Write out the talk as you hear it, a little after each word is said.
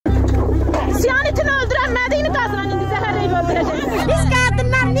Ölmədiyini qazınan indi zəhərləyib öldürəcək. Biz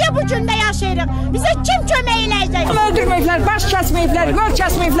qadınlar niyə bu gündə yaşayırıq? Bizə kim kömək eləyəcək? Öldürməyiblər, baş kəsməyiblər, göl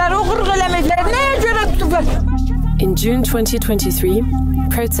kəsməyiblər, oğurluq eləməyiblər. Nəyə görə tutublar? In June 2023,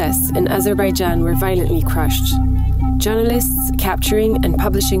 protests in Azerbaijan were violently crushed. Journalists capturing and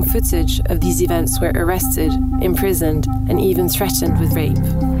publishing footage of these events were arrested, imprisoned, and even threatened with rape.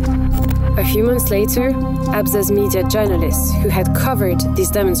 A few months later, Abza's media journalists who had covered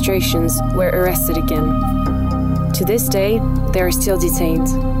these demonstrations were arrested again. To this day, they are still detained.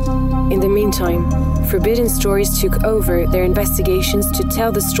 In the meantime, Forbidden Stories took over their investigations to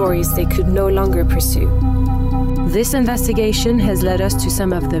tell the stories they could no longer pursue. This investigation has led us to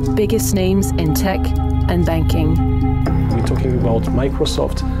some of the biggest names in tech and banking. We're talking about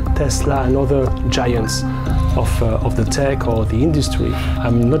Microsoft, Tesla, and other giants of the tech or the industry.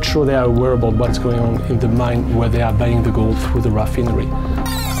 I'm not sure they are aware about what's going on in the mine where they are buying the gold through the refinery.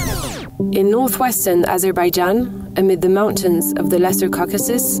 In northwestern Azerbaijan, amid the mountains of the Lesser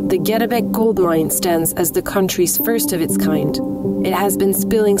Caucasus, the Gedabek gold mine stands as the country's first of its kind. It has been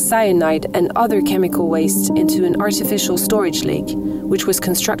spilling cyanide and other chemical waste into an artificial storage lake, which was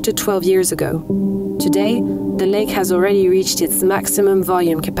constructed 12 years ago. Today, the lake has already reached its maximum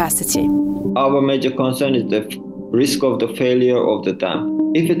volume capacity. Our major concern is the risk of the failure of the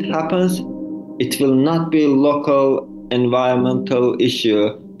dam. If it happens, it will not be a local environmental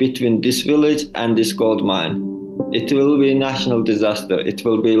issue between this village and this gold mine. It will be a national disaster. It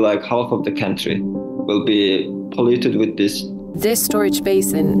will be like half of the country will be polluted with this. This storage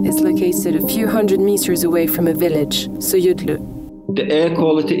basin is located a few hundred meters away from a village, Soyudlu. The air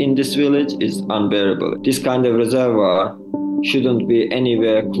quality in this village is unbearable. This kind of reservoir shouldn't be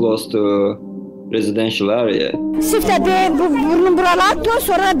anywhere close to residential area. Sifte beyin, burnum buralar atıyor,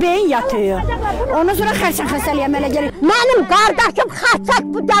 sonra beyin yatıyor. Ondan sonra xəstəliyə əmələ gəlir. Mənim qardaşım xəstək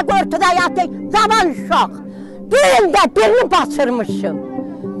bu dəq ortada yatır, zaman uşaq. Düyündə birini basırmışım.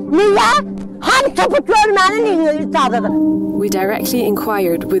 Niyə? Hamısı bu görmənin icadıdır. We directly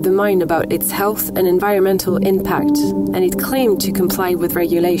inquired with the mine about its health and environmental impact, and it claimed to comply with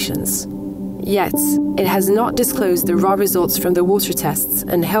regulations. Yet, it has not disclosed the raw results from the water tests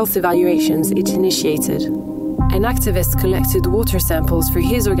and health evaluations it initiated. An activist collected water samples for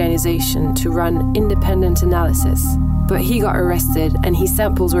his organization to run independent analysis, but he got arrested and his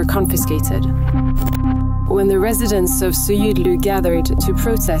samples were confiscated. When the residents of Soyudlu gathered to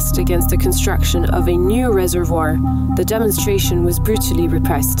protest against the construction of a new reservoir, the demonstration was brutally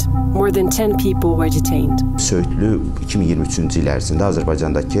repressed. More than 10 people were detained. Soyudlu 2023-cü il ərzində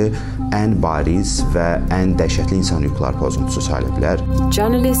Azərbaycandakı ən bariz və ən dəhşətli insan hüquqları pozuntusu sayılır.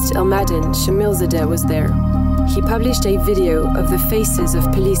 Journalist Elmadin Shamilzadeh was there. He published a video of the faces of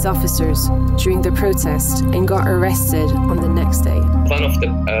police officers during the protest and got arrested on the next day. One of the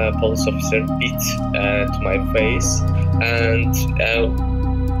police officers beat to my face, and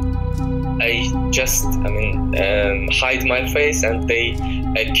I just, hide my face, and they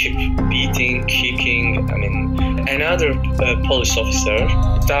keep beating, kicking. Another police officer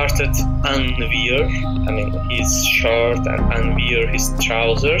started unwear, his shirt and unwear his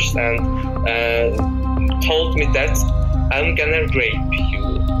trousers, and told me that I'm gonna rape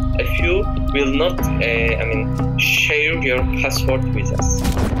you if you will not, share your password with us.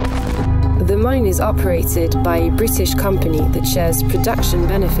 The mine is operated by a British company that shares production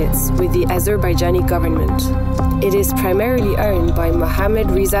benefits with the Azerbaijani government. It is primarily owned by Mohammad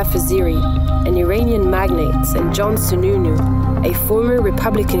Reza Faziri, an Iranian magnate, and John Sununu, a former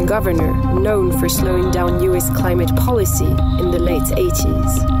Republican governor known for slowing down US climate policy in the late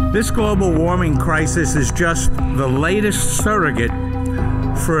 80s. This global warming crisis is just the latest surrogate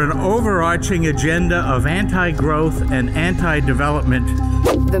for an overarching agenda of anti-growth and anti-development.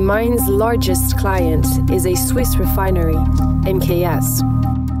 The mine's largest client is a Swiss refinery, MKS.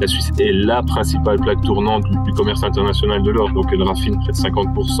 La Suisse est la principale plaque tournante du commerce international de l'or, donc elle raffine près de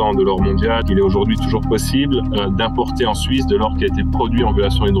 50% de l'or mondial. Il est aujourd'hui toujours possible d'importer en Suisse de l'or qui a été produit en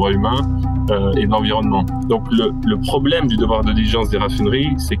violation des droits humains et de l'environnement. Donc le problème du devoir de diligence des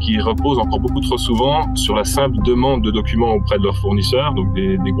raffineries, c'est qu'il repose encore beaucoup trop souvent sur la simple demande de documents auprès de leurs fournisseurs, donc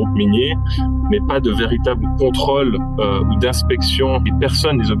des groupes miniers, mais pas de véritable contrôle ou d'inspection, et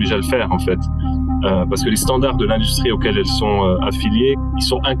personne ne les oblige à le faire en fait. Parce que les standards de l'industrie auxquels elles sont affiliées, ils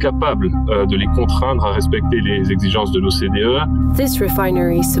sont incapables de les contraindre à respecter les exigences de l'OCDE. This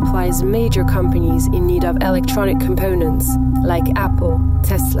refinery supplies major companies in need of electronic components like Apple,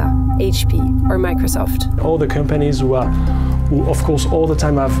 Tesla, HP or Microsoft. All the companies who of course all the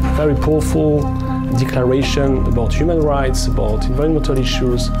time have very powerful declaration about human rights, about environmental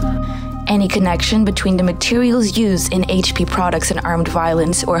issues. Any connection between the materials used in HP products and armed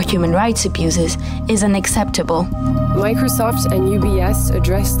violence or human rights abuses is unacceptable. Microsoft and UBS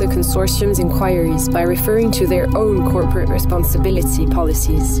addressed the consortium's inquiries by referring to their own corporate responsibility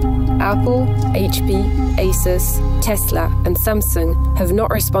policies. Apple, HP, Asus, Tesla, and Samsung have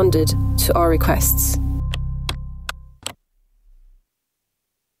not responded to our requests.